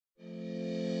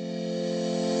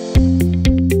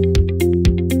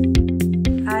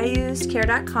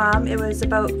Care.com. It was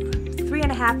about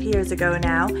 3.5 years ago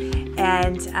now,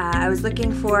 and I was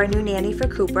looking for a new nanny for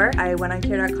Cooper. I went on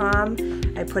Care.com,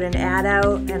 I put an ad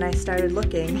out, and I started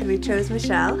looking. We chose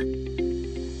Michelle.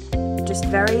 Just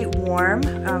very warm,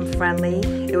 friendly.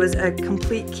 It was a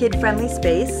complete kid-friendly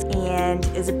space, and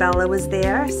Isabella was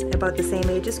there, about the same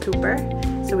age as Cooper,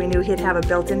 so we knew he'd have a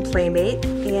built-in playmate.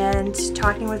 And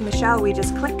talking with Michelle, we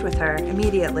just clicked with her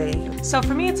immediately. So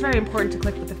for me, it's very important to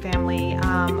click with the family.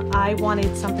 I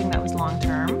wanted something that was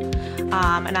long-term,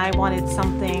 and I wanted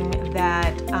something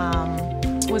that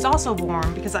was also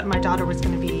warm, because my daughter was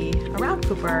going to be around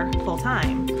Cooper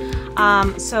full-time.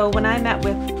 So when I met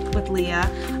with Leah,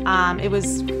 it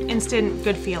was instant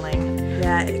good feeling.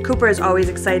 Yeah, Cooper is always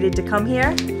excited to come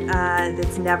here.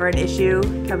 It's never an issue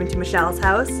coming to Michelle's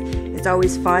house. It's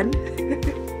always fun.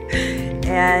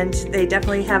 And they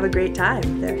definitely have a great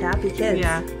time. They're happy kids.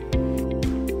 Yeah.